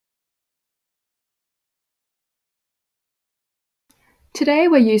Today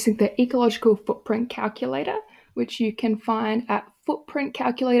we're using the Ecological Footprint Calculator, which you can find at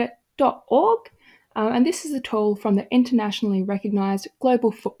footprintcalculator.org. And this is a tool from the internationally recognised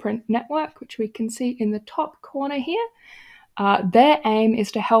Global Footprint Network, which we can see in the top corner here. Their aim is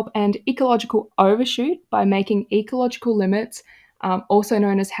to help end ecological overshoot by making ecological limits, also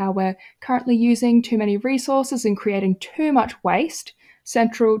known as how we're currently using too many resources and creating too much waste,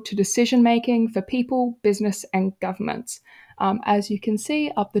 central to decision making for people, business, and governments. As you can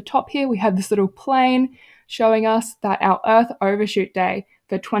see up the top here, we have this little plane showing us that our Earth Overshoot Day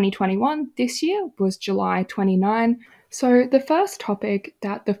for 2021 this year was July 29. So the first topic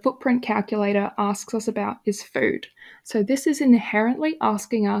that the footprint calculator asks us about is food. So this is inherently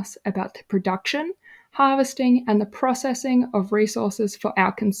asking us about the production, harvesting, and the processing of resources for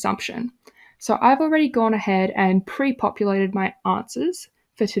our consumption. So I've already gone ahead and pre-populated my answers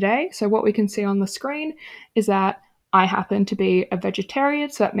for today. So what we can see on the screen is that I happen to be a vegetarian,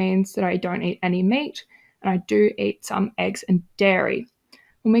 so that means that I don't eat any meat, and I do eat some eggs and dairy.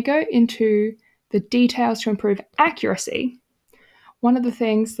 When we go into the details to improve accuracy, one of the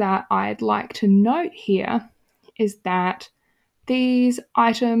things that I'd like to note here is that these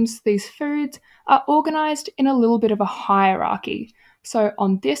items, these foods, are organized in a little bit of a hierarchy. So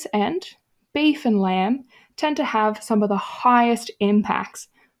on this end, beef and lamb tend to have some of the highest impacts.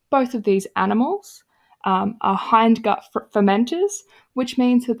 Both of these animals are hindgut fermenters, which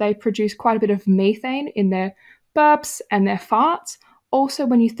means that they produce quite a bit of methane in their burps and their farts. Also,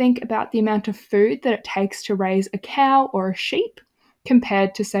 when you think about the amount of food that it takes to raise a cow or a sheep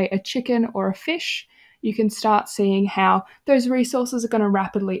compared to, say, a chicken or a fish, you can start seeing how those resources are going to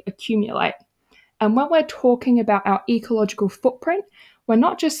rapidly accumulate. And when we're talking about our ecological footprint, we're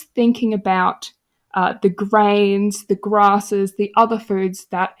not just thinking about the grains, the grasses, the other foods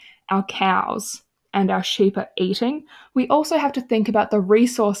that our cows and our sheep are eating. We also have to think about the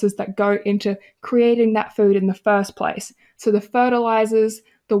resources that go into creating that food in the first place. So the fertilizers,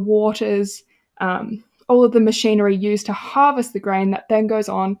 the waters, all of the machinery used to harvest the grain that then goes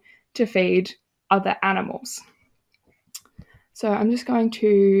on to feed other animals. So I'm just going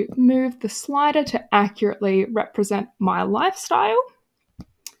to move the slider to accurately represent my lifestyle.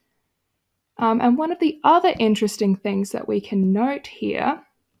 And one of the other interesting things that we can note here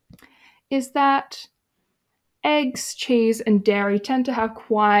is that eggs, cheese, and dairy tend to have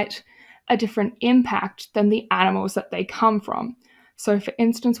quite a different impact than the animals that they come from. So for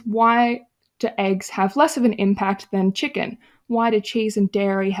instance, why do eggs have less of an impact than chicken? Why do cheese and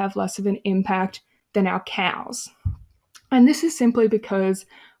dairy have less of an impact than our cows? And this is simply because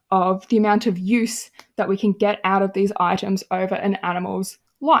of the amount of use that we can get out of these items over an animal's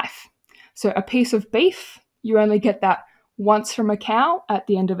life. So a piece of beef, you only get that once from a cow at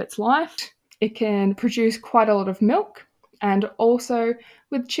the end of its life. It can produce quite a lot of milk. And also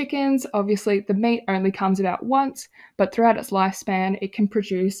with chickens, obviously the meat only comes about once, but throughout its lifespan, it can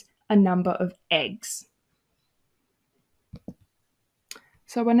produce a number of eggs.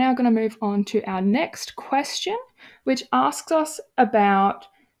 So we're now going to move on to our next question, which asks us about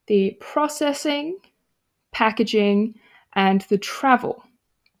the processing, packaging, and the travel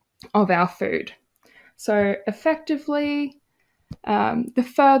of our food. So effectively,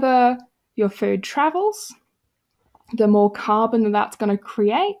 the further your food travels, the more carbon that's going to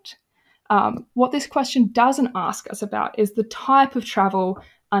create. What this question doesn't ask us about is the type of travel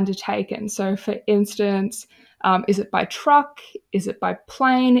undertaken. So for instance, is it by truck? Is it by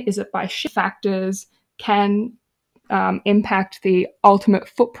plane? Is it by ship? Factors can impact the ultimate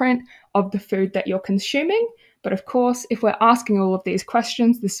footprint of the food that you're consuming. But of course, if we're asking all of these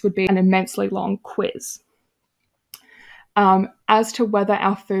questions, this would be an immensely long quiz. As to whether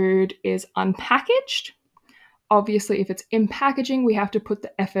our food is unpackaged, obviously if it's in packaging, we have to put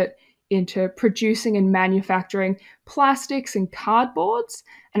the effort into producing and manufacturing plastics and cardboards,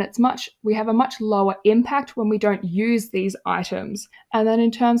 and we have a much lower impact when we don't use these items. And then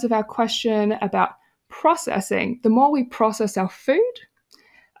in terms of our question about processing, the more we process our food,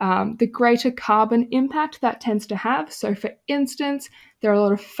 the greater carbon impact that tends to have. So for instance, there are a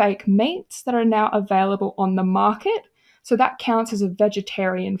lot of fake meats that are now available on the market, so that counts as a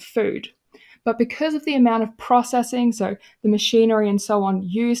vegetarian food. But because of the amount of processing, so the machinery and so on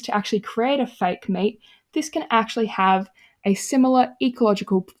used to actually create a fake meat, this can actually have a similar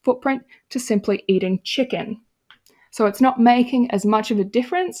ecological footprint to simply eating chicken. So it's not making as much of a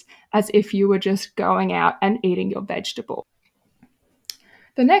difference as if you were just going out and eating your vegetable.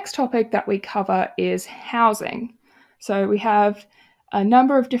 The next topic that we cover is housing. So we have a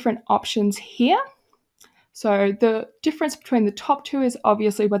number of different options here. So the difference between the top two is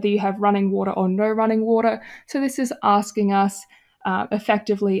obviously whether you have running water or no running water. So this is asking us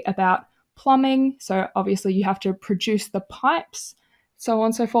effectively about plumbing. So obviously you have to produce the pipes, so on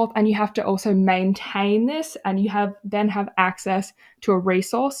and so forth, and you have to also maintain this, and you then have access to a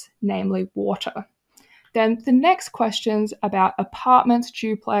resource, namely water. Then the next questions about apartments,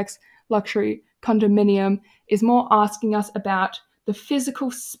 duplex, luxury, condominium is more asking us about the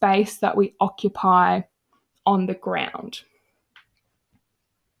physical space that we occupy on the ground.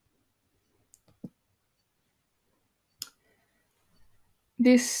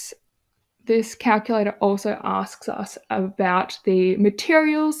 This calculator also asks us about the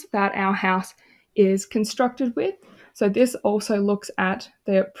materials that our house is constructed with. So this also looks at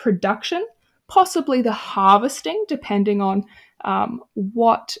the production, possibly the harvesting, depending on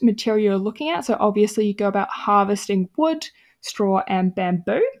what material you're looking at. So obviously you go about harvesting wood, straw, and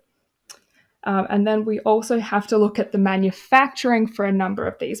bamboo. And then we also have to look at the manufacturing for a number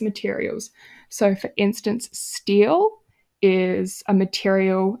of these materials. So for instance, steel is a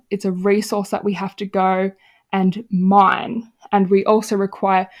material, it's a resource that we have to go and mine. And we also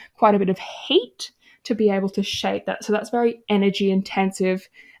require quite a bit of heat to be able to shape that. So that's very energy intensive,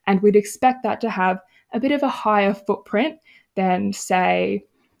 and we'd expect that to have a bit of a higher footprint than, say,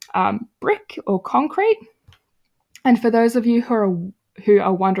 brick or concrete. And for those of you who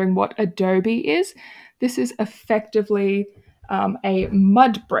are wondering what adobe is, this is effectively a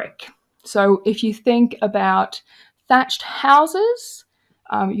mud brick. So if you think about thatched houses,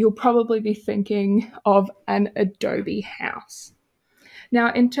 you'll probably be thinking of an adobe house.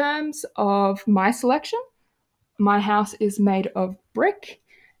 Now, in terms of my selection, my house is made of brick,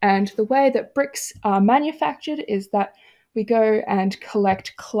 and the way that bricks are manufactured is that we go and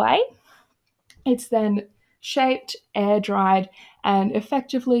collect clay. It's then shaped, air dried, and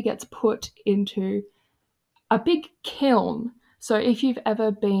effectively gets put into a big kiln. So if you've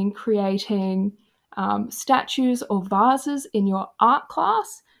ever been creating statues or vases in your art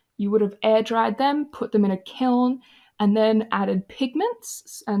class, you would have air dried them, put them in a kiln, and then added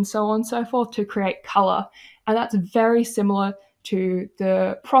pigments and so on and so forth to create color. And that's very similar to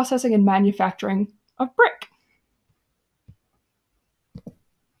the processing and manufacturing of brick.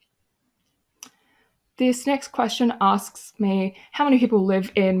 This next question asks me how many people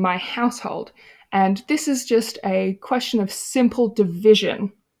live in my household. And this is just a question of simple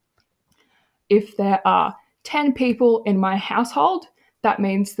division. If there are 10 people in my household, that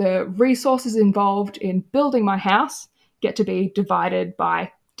means the resources involved in building my house get to be divided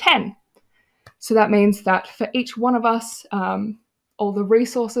by 10. So that means that for each one of us, all the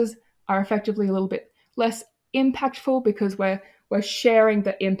resources are effectively a little bit less impactful because we're sharing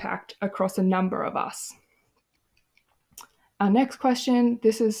the impact across a number of us. Our next question,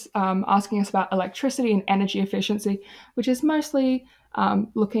 this is asking us about electricity and energy efficiency, which is mostly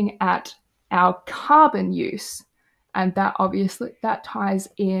looking at our carbon use. And that obviously that ties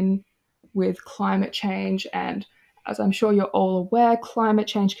in with climate change. And as I'm sure you're all aware, climate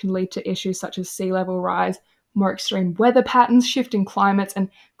change can lead to issues such as sea level rise, more extreme weather patterns, shifting climates, and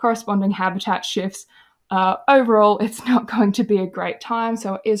corresponding habitat shifts. Overall, it's not going to be a great time.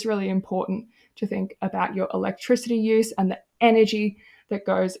 So it is really important to think about your electricity use and the energy that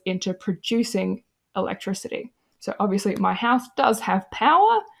goes into producing electricity. So obviously my house does have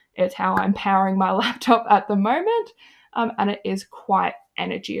power. It's how I'm powering my laptop at the moment. And it is quite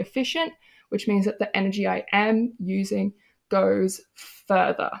energy efficient, which means that the energy I am using goes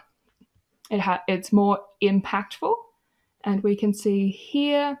further. It's more impactful. And we can see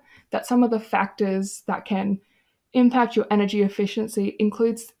here that some of the factors that can impact your energy efficiency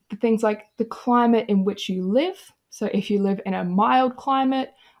includes the things like the climate in which you live. So if you live in a mild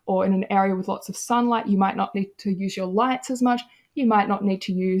climate or in an area with lots of sunlight, you might not need to use your lights as much. You might not need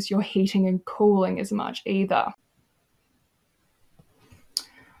to use your heating and cooling as much either.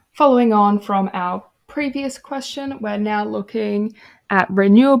 Following on from our previous question, we're now looking at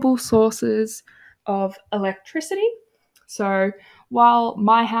renewable sources of electricity. So while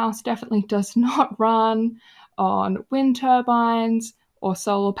my house definitely does not run on wind turbines or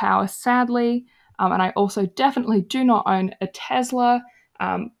solar power, sadly, and I also definitely do not own a Tesla,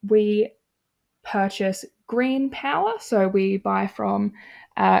 we purchase green power. So we buy from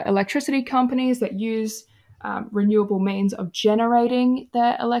electricity companies that use renewable means of generating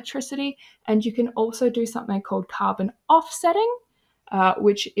their electricity. And you can also do something called carbon offsetting,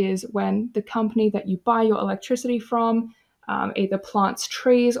 which is when the company that you buy your electricity from either plants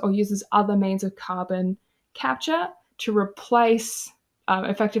trees or uses other means of carbon capture to replace,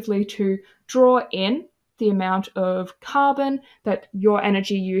 effectively to draw in the amount of carbon that your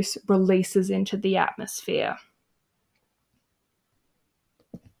energy use releases into the atmosphere.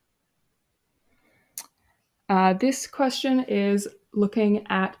 This question is looking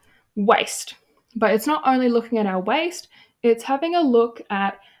at waste, but it's not only looking at our waste, it's having a look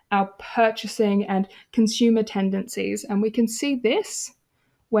at our purchasing and consumer tendencies. And we can see this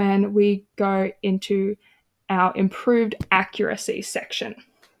when we go into our improved accuracy section.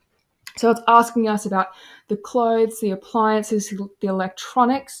 So it's asking us about the clothes, the appliances, the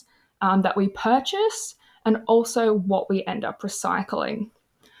electronics that we purchase, and also what we end up recycling.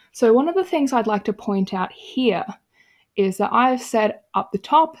 So one of the things I'd like to point out here is that I've said up the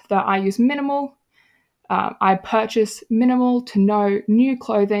top that I use minimal. I purchase minimal to no new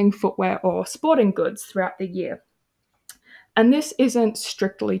clothing, footwear, or sporting goods throughout the year. And this isn't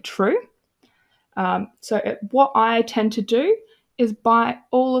strictly true. What I tend to do is buy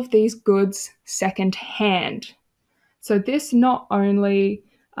all of these goods secondhand. So this not only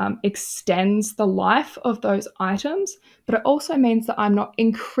extends the life of those items, but it also means that I'm not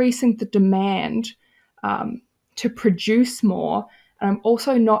increasing the demand to produce more. And I'm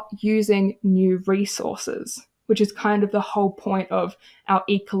also not using new resources, which is kind of the whole point of our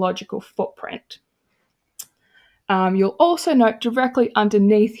ecological footprint. You'll also note directly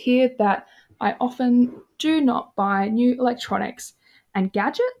underneath here that I often do not buy new electronics and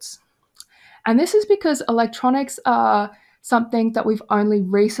gadgets. And this is because electronics are something that we've only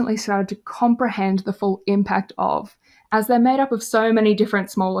recently started to comprehend the full impact of, as they're made up of so many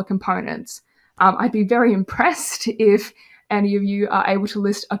different smaller components. I'd be very impressed if any of you are able to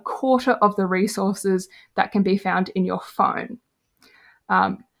list a quarter of the resources that can be found in your phone.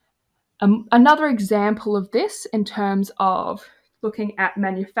 Another example of this in terms of looking at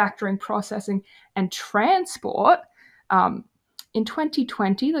manufacturing, processing, and transport, in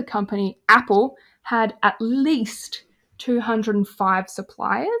 2020, the company Apple had at least 205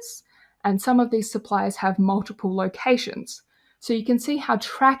 suppliers, and some of these suppliers have multiple locations. So you can see how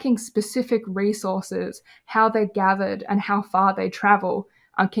tracking specific resources, how they're gathered, and how far they travel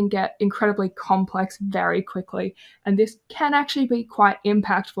can get incredibly complex very quickly. And this can actually be quite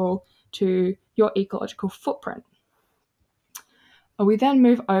impactful to your ecological footprint. We then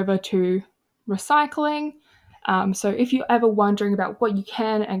move over to recycling. So if you're ever wondering about what you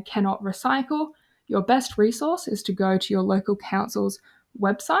can and cannot recycle, your best resource is to go to your local council's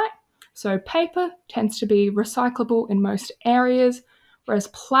website. So paper tends to be recyclable in most areas, whereas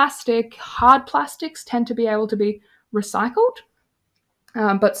hard plastics tend to be able to be recycled.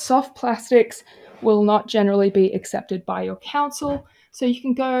 But soft plastics will not generally be accepted by your council. So you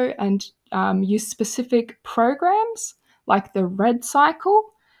can go and use specific programs like the Red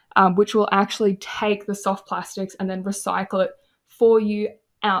Cycle, which will actually take the soft plastics and then recycle it for you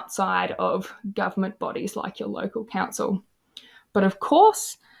outside of government bodies like your local council. But of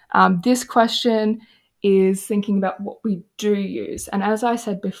course, this question is thinking about what we do use. And as I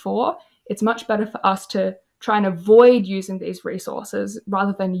said before, it's much better for us to try and avoid using these resources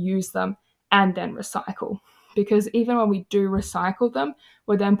rather than use them and then recycle. Because even when we do recycle them,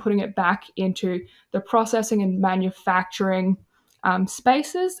 we're then putting it back into the processing and manufacturing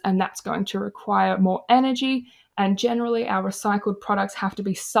spaces, and that's going to require more energy. And generally, our recycled products have to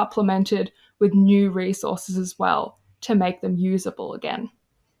be supplemented with new resources as well to make them usable again.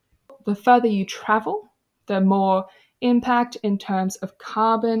 The further you travel, the more impact in terms of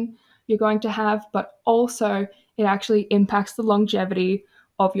carbon you're going to have, but also it actually impacts the longevity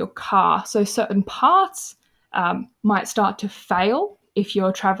of your car. So certain parts might start to fail if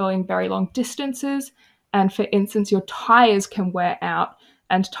you're traveling very long distances. And for instance, your tires can wear out,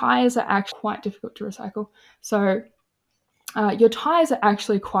 and tires are actually quite difficult to recycle. So your tires are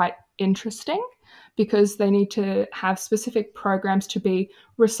actually quite interesting because they need to have specific programs to be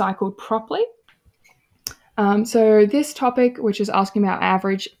recycled properly. So this topic, which is asking about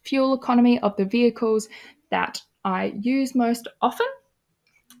average fuel economy of the vehicles that I use most often,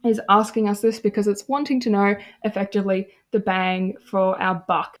 is asking us this because it's wanting to know effectively the bang for our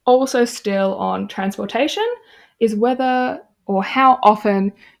buck. Also still on transportation is whether or how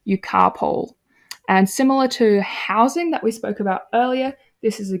often you carpool. And similar to housing that we spoke about earlier,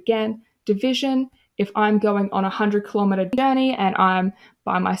 this is again division. If I'm going on a 100-kilometer journey and I'm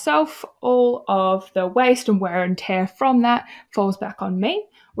by myself, all of the waste and wear and tear from that falls back on me.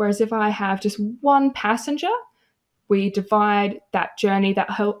 Whereas if I have just one passenger, we divide that journey, that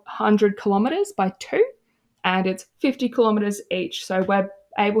 100 kilometers, by 2, and it's 50 kilometers each. So we're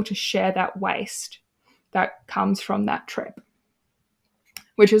able to share that waste that comes from that trip,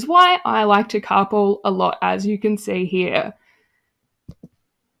 which is why I like to carpool a lot, as you can see here.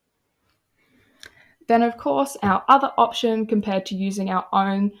 Then, of course, our other option compared to using our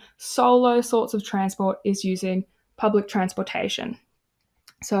own solo sorts of transport is using public transportation.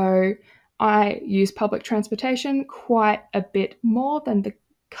 So I use public transportation quite a bit more than the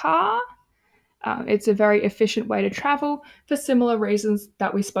car. It's a very efficient way to travel for similar reasons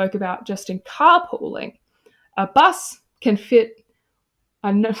that we spoke about just in carpooling. A bus can fit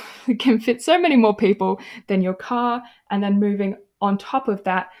so many more people than your car, and then moving on top of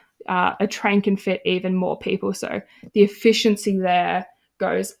that, a train can fit even more people. So the efficiency there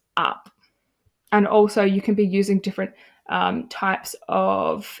goes up. And also you can be using different types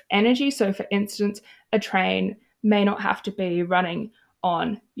of energy. So for instance, a train may not have to be running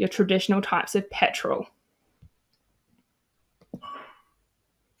on your traditional types of petrol.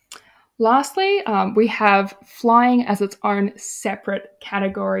 Lastly, we have flying as its own separate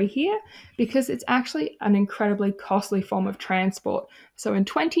category here because it's actually an incredibly costly form of transport. So in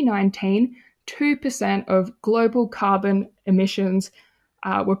 2019, 2% of global carbon emissions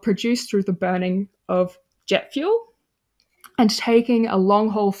were produced through the burning of jet fuel. And taking a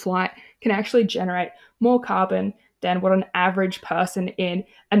long-haul flight can actually generate more carbon than what an average person in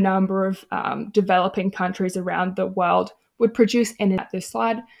a number of developing countries around the world would produce. And at this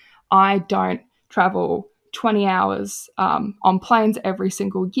slide, I don't travel 20 hours on planes every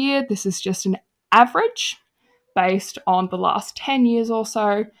single year. This is just an average based on the last 10 years or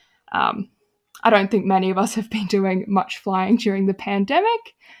so. I don't think many of us have been doing much flying during the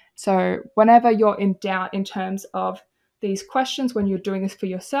pandemic. So whenever you're in doubt in terms of these questions, when you're doing this for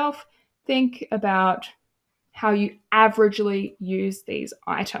yourself, think about how you averagely use these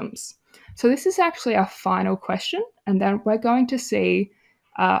items. So this is actually our final question, and then we're going to see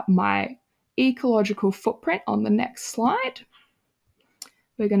my ecological footprint on the next slide.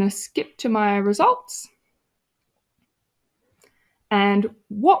 We're going to skip to my results. And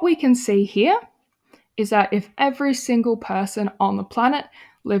what we can see here is that if every single person on the planet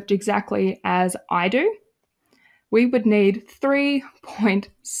lived exactly as I do, we would need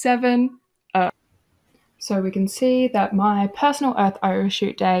 3.7 Earth. So we can see that my personal Earth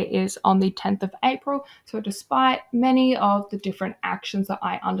overshoot day is on the 10th of April. So despite many of the different actions that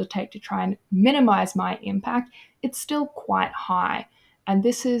I undertake to try and minimize my impact, it's still quite high. And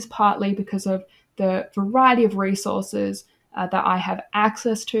this is partly because of the variety of resources that I have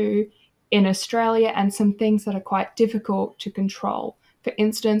access to in Australia and some things that are quite difficult to control. For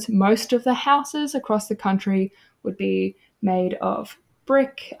instance, most of the houses across the country would be made of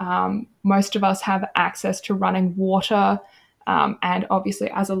brick. Most of us have access to running water. And obviously,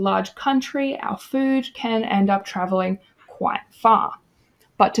 as a large country, our food can end up traveling quite far.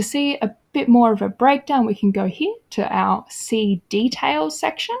 But to see a bit more of a breakdown, we can go here to our See Details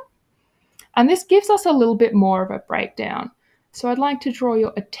section. And this gives us a little bit more of a breakdown. So I'd like to draw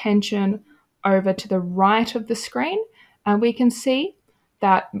your attention over to the right of the screen, and we can see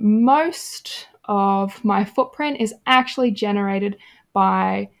that most of my footprint is actually generated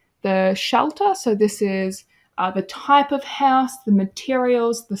by the shelter. So this is the type of house, the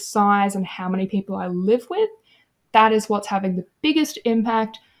materials, the size, and how many people I live with. That is what's having the biggest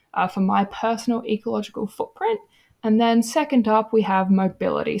impact for my personal ecological footprint. And then second up, we have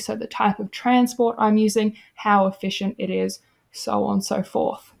mobility. So the type of transport I'm using, how efficient it is, so on and so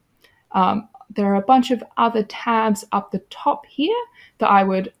forth. There are a bunch of other tabs up the top here that I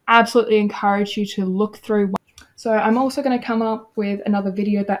would absolutely encourage you to look through. So I'm also going to come up with another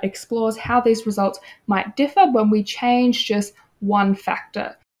video that explores how these results might differ when we change just one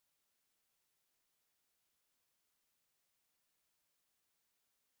factor.